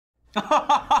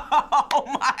Oh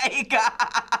my god!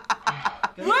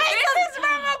 Wait, this is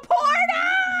from a porno!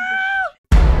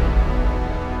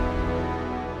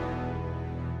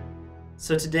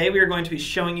 So today we are going to be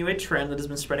showing you a trend that has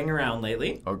been spreading around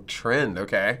lately. Oh, trend,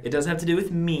 okay. It does have to do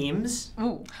with memes.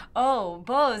 Ooh. Oh,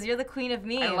 Boze, you're the queen of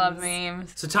memes. I love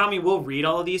memes. So Tommy, we'll read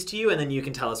all of these to you and then you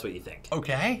can tell us what you think.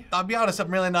 Okay. I'll be honest,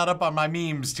 I'm really not up on my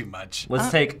memes too much.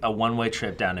 Let's take a one-way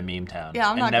trip down to Meme Town Yeah,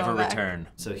 I'm not and never going back. return.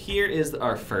 So here is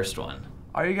our first one.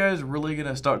 Are you guys really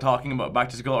gonna start talking about back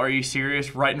to school? Are you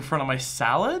serious? Right in front of my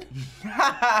salad?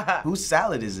 Whose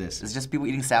salad is this? It's just people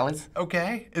eating salads?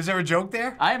 Okay. Is there a joke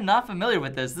there? I am not familiar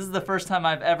with this. This is the first time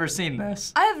I've ever seen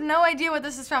this. I have no idea what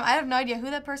this is from. I have no idea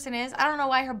who that person is. I don't know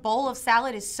why her bowl of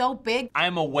salad is so big.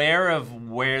 I'm aware of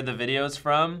where the video's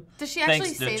from. Does she actually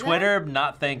thanks say to that? Twitter,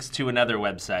 not thanks to another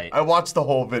website. I watched the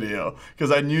whole video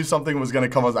because I knew something was gonna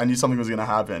come. I knew something was gonna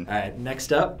happen. All right,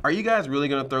 next up. Are you guys really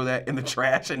gonna throw that in the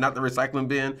trash and not the recycling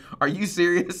bin? Are you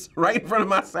serious? Right in front of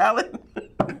my salad?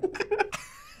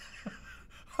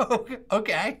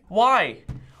 Okay. Why?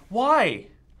 Why?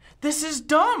 This is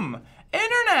dumb.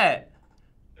 Internet.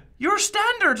 Your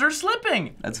standards are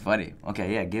slipping. That's funny.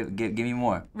 Okay, yeah, give me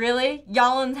more. Really?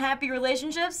 Y'all in happy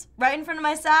relationships? Right in front of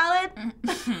my salad?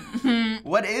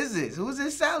 What is this? Who's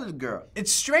this salad girl?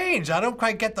 It's strange. I don't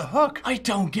quite get the hook. I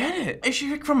don't get it. Is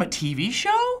she from a TV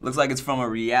show? Looks like it's from a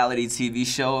reality TV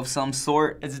show of some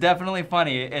sort. It's definitely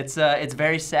funny. It's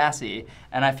very sassy,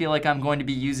 and I feel like I'm going to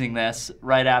be using this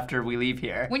right after we leave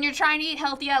here. When you're trying to eat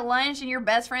healthy at lunch and your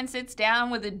best friend sits down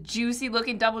with a juicy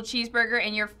looking double cheeseburger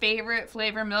and your favorite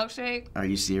flavor milkshake. Are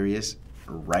you serious?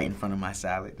 Right in front of my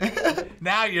salad?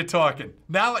 Now you're talking.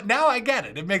 Now I get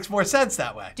it. It makes more sense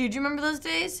that way. Dude, you remember those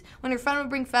days when your friend would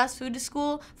bring fast food to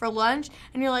school for lunch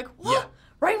and you're like, what? Yeah.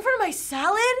 Right in front of my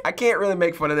salad? I can't really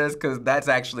make fun of this because that's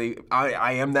actually,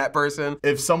 I am that person.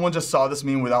 If someone just saw this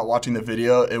meme without watching the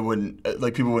video, it wouldn't,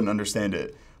 like, people wouldn't understand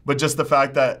it. But just the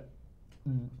fact that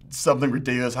something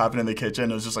ridiculous happened in the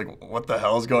kitchen, it was just like, what the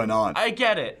hell is going on? I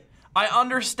get it. I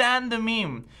understand the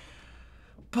meme.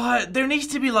 But there needs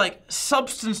to be like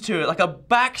substance to it, like a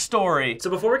backstory. So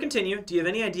before we continue, do you have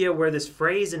any idea where this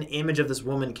phrase and image of this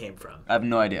woman came from? I have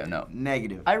no idea, no.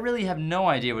 Negative. I really have no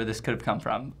idea where this could have come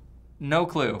from. No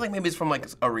clue. Like maybe it's from like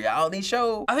a reality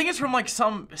show. I think it's from like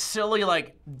some silly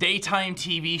like daytime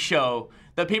TV show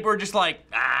that people are just like,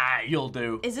 ah, you'll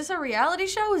do. Is this a reality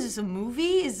show? Is this a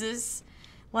movie? Is this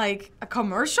like a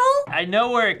commercial? I know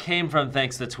where it came from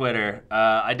thanks to Twitter.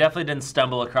 I definitely didn't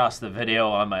stumble across the video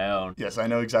on my own. Yes, I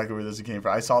know exactly where this came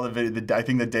from. I saw the video, I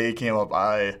think the day it came up,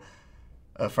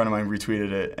 a friend of mine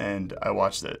retweeted it and I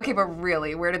watched it. Okay, but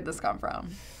really, where did this come from?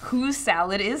 Whose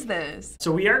salad is this?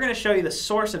 So we are going to show you the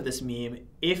source of this meme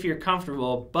if you're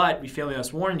comfortable, but we feel we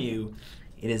must warn you,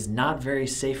 it is not very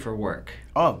safe for work.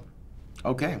 Oh,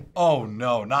 okay. Oh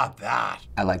no, not that.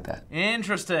 I like that.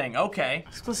 Interesting, okay.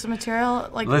 Explicit material,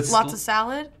 like Let's- lots of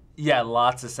salad? Yeah,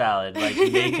 lots of salad, like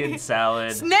naked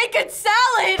salad. Naked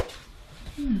salad!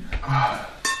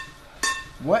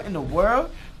 What in the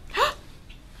world?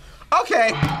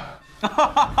 Okay.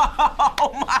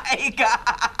 Oh my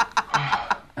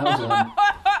god!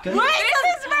 Wait,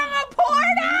 this is from a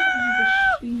porno!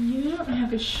 You don't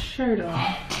have a shirt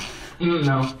on.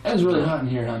 No, it's really hot in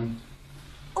here, hon.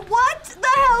 What the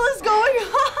hell is going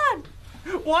on?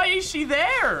 Why is she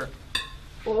there?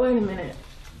 Well, wait a minute.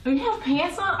 Do you have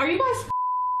pants on? Are you guys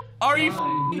Are you?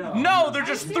 No, they're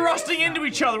just thrusting into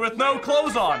each other with no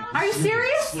clothes on. Are you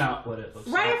serious? That's not what it looks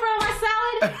Right like. in front of my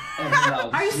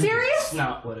salad? Are you serious? That's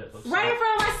not what it looks Right in like.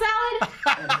 front of my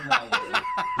salad?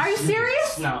 Are you serious?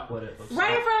 That's not what it looks Right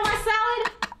in like. front of my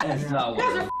salad? That's not You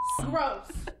guys are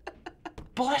gross.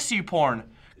 Bless you, porn.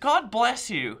 God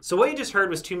bless you. So what you just heard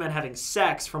was two men having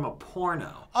sex from a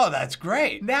porno. Oh, that's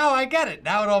great. Now I get it.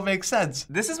 Now it all makes sense.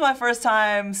 This is my first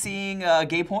time seeing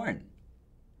gay porn.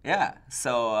 Yeah,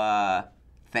 so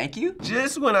thank you.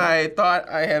 Just when I thought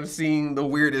I have seen the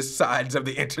weirdest sides of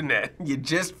the internet, you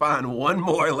just find one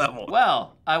more level.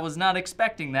 Well, I was not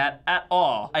expecting that at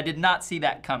all. I did not see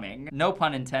that coming. No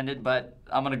pun intended, but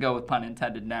I'm gonna go with pun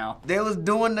intended now. They was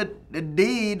doing the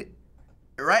deed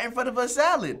right in front of her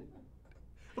salad.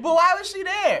 But why was she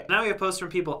there? Now we have posts from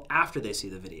people after they see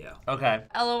the video. Okay.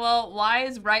 LOL, why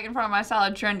is right in front of my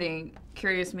salad trending?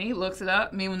 Curious me, looks it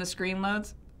up, me when the screen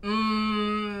loads.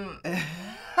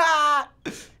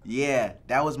 Yeah,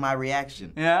 that was my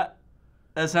reaction. Yeah,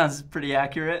 that sounds pretty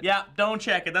accurate. Yeah, don't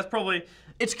check it. That's probably,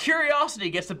 it's curiosity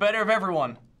gets the better of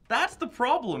everyone. That's the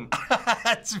problem.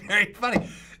 That's very funny.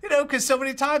 You know, because so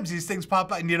many times these things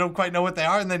pop up and you don't quite know what they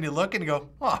are, and then you look and you go,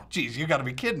 oh, geez, you gotta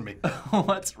be kidding me.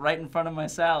 What's right in front of my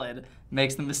salad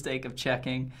makes the mistake of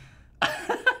checking.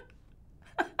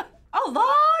 Oh,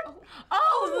 Lord!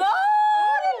 Oh, Lord!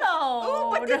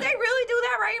 Ooh, but did they really do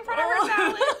that right in front of her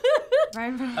salad? Right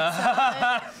in front of the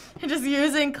salad. Just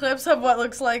using clips of what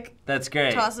looks like That's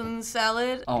great. tossing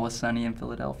salad. Always Sunny in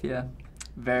Philadelphia.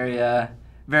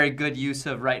 Very good use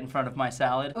of right in front of my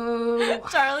salad. Ooh,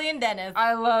 Charlie and Dennis.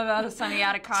 I love Out of Sunny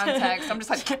out of context. I'm just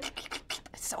like,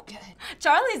 it's so good.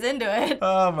 Charlie's into it.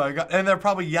 Oh my God. And they're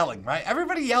probably yelling, right?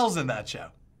 Everybody yells in that show.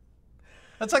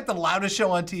 That's like the loudest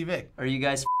show on TV. Are you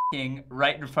guys f***ing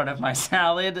right in front of my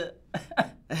salad?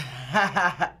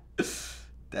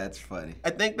 That's funny. I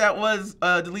think that was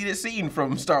a deleted scene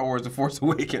from Star Wars The Force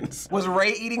Awakens. Was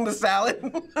Rey eating the salad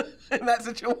in that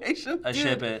situation? I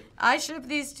ship it. I ship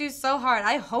these two so hard.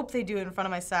 I hope they do it in front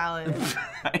of my salad.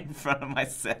 Right in front of my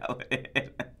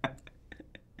salad.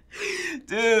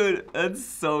 Dude, that's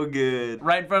so good.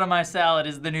 Right in front of my salad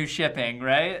is the new shipping,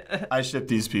 right? I ship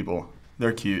these people.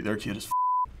 They're cute. They're cute as f.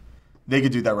 They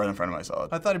could do that right in front of my salad.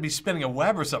 I thought he'd be spinning a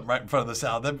web or something right in front of the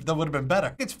salad. That would have been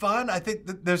better. It's fun. I think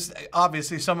that there's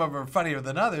obviously some of them are funnier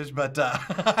than others, but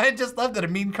I just love that a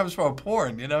meme comes from a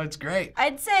porn. You know, it's great.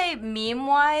 I'd say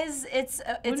meme-wise, it's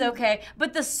okay,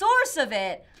 but the source of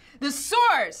it. The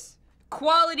source.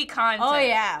 Quality content. Oh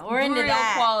yeah, we're into Real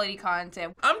that. quality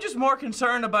content. I'm just more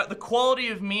concerned about the quality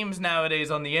of memes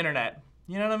nowadays on the internet.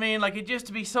 You know what I mean? Like, it used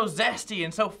to be so zesty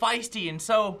and so feisty and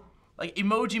so, like,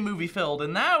 emoji movie filled,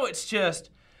 and now it's just,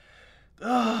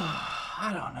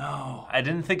 I don't know. I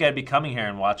didn't think I'd be coming here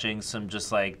and watching some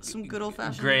just like Some good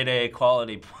old-fashioned grade A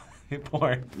quality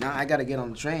porn. Now I gotta get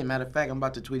on the train. Matter of fact, I'm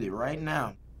about to tweet it right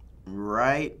now.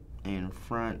 Right in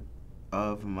front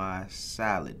of my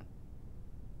salad.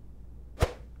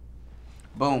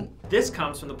 Boom. This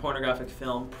comes from the pornographic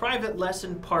film Private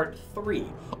Lesson Part 3.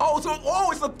 Oh,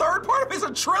 it's the third part of it? It's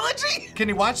a trilogy? Can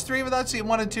you watch 3 without seeing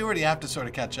 1 and 2, or do you have to sort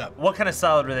of catch up? What kind of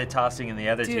salad were they tossing in the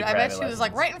other two? Dude, I bet she was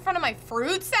like right in front of my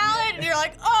fruit salad, and you're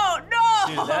like, oh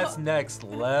no! Dude, that's next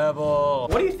level.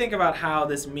 What do you think about how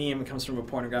this meme comes from a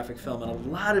pornographic film and a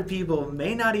lot of people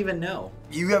may not even know?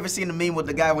 You ever seen the meme with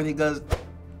the guy when he goes,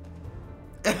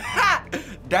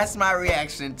 that's my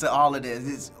reaction to all of this.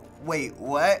 It's, wait,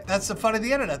 what? That's the fun of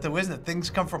the internet, though, isn't it? Things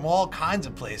come from all kinds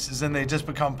of places, and they just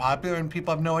become popular, and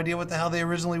people have no idea what the hell they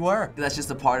originally were. That's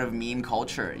just a part of meme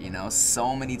culture, you know?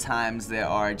 So many times there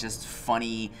are just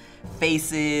funny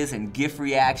faces and GIF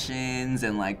reactions,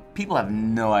 and like, people have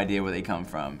no idea where they come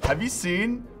from. Have you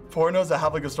seen pornos that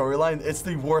have like a storyline? It's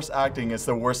the worst acting, it's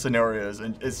the worst scenarios,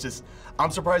 and it's just, I'm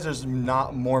surprised there's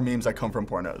not more memes that come from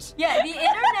pornos. Yeah, the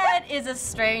internet is a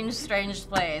strange, strange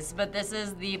place, but this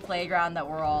is the playground that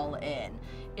we're all in.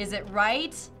 Is it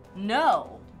right?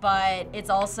 No. But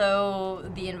it's also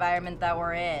the environment that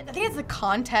we're in. I think it's the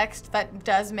context that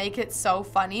does make it so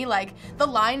funny. Like, the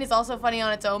line is also funny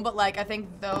on its own, but like, I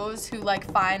think those who like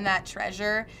find that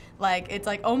treasure, like, it's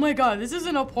like, oh my God, this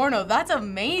isn't a porno, that's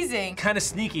amazing. Kind of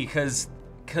sneaky, cause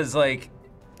like,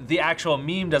 the actual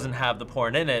meme doesn't have the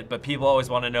porn in it, but people always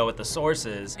want to know what the source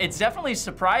is. It's definitely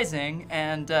surprising,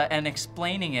 and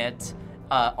explaining it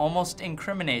almost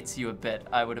incriminates you a bit,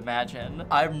 I would imagine.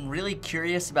 I'm really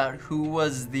curious about who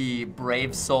was the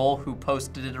brave soul who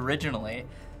posted it originally.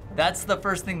 That's the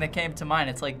first thing that came to mind.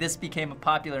 It's like, this became a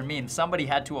popular meme. Somebody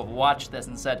had to have watched this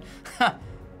and said, ha,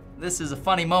 this is a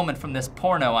funny moment from this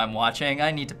porno I'm watching. I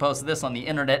need to post this on the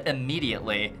internet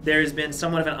immediately. There's been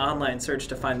somewhat of an online search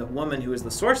to find the woman who is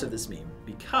the source of this meme,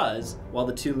 because while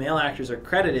the 2 male actors are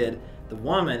credited, the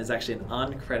woman is actually an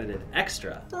uncredited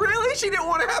extra. Really? She didn't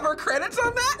want to have her credits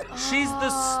on that? She's the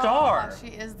star. She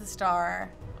is the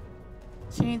star.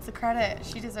 She needs the credit.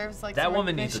 She deserves like That some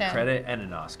woman needs a recognition. credit and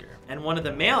an Oscar. And one of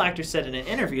the male actors said in an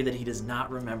interview that he does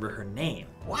not remember her name.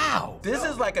 Wow. This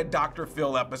is like a Dr.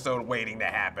 Phil episode waiting to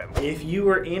happen. If you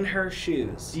were in her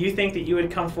shoes, do you think that you would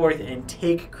come forth and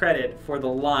take credit for the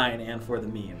line and for the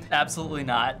meme? Absolutely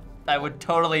not. I would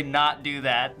totally not do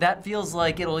that. That feels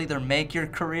like it'll either make your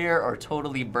career or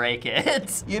totally break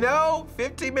it. You know,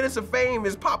 15 minutes of fame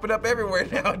is popping up everywhere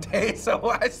nowadays, so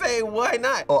I say, why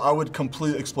not? Oh, I would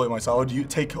completely exploit myself. I would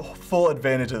take full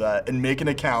advantage of that and make an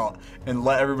account and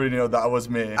let everybody know that was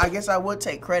me. I guess I would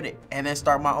take credit and then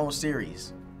start my own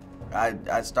series.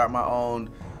 I'd start my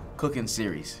own cooking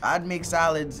series. I'd make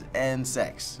salads and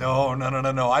sex. No.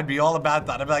 I'd be all about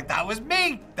that. I'd be like, that was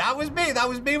me. That was me. That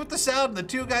was me with the salad. The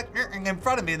 2 guys in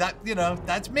front of me. That, you know,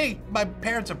 that's me. My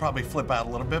parents would probably flip out a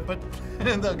little bit, but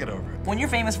they'll get over it. When you're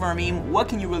famous for a meme, what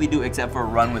can you really do except for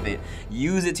run with it?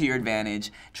 Use it to your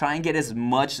advantage. Try and get as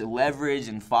much leverage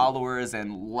and followers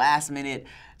and last minute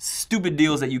stupid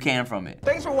deals that you can from it.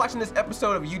 Thanks for watching this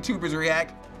episode of YouTubers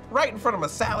React. right in front of my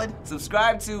salad.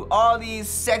 Subscribe to all these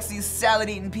sexy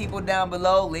salad-eating people down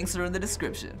below. Links are in the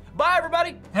description. Bye,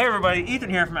 everybody. Hey, everybody. Ethan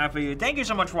here from FAU. Thank you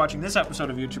so much for watching this episode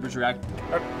of YouTubers React.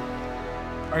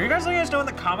 Are you guys letting us know in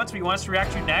the comments what you want us to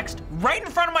react to next? Right in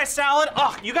front of my salad?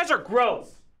 Ugh, you guys are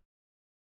gross.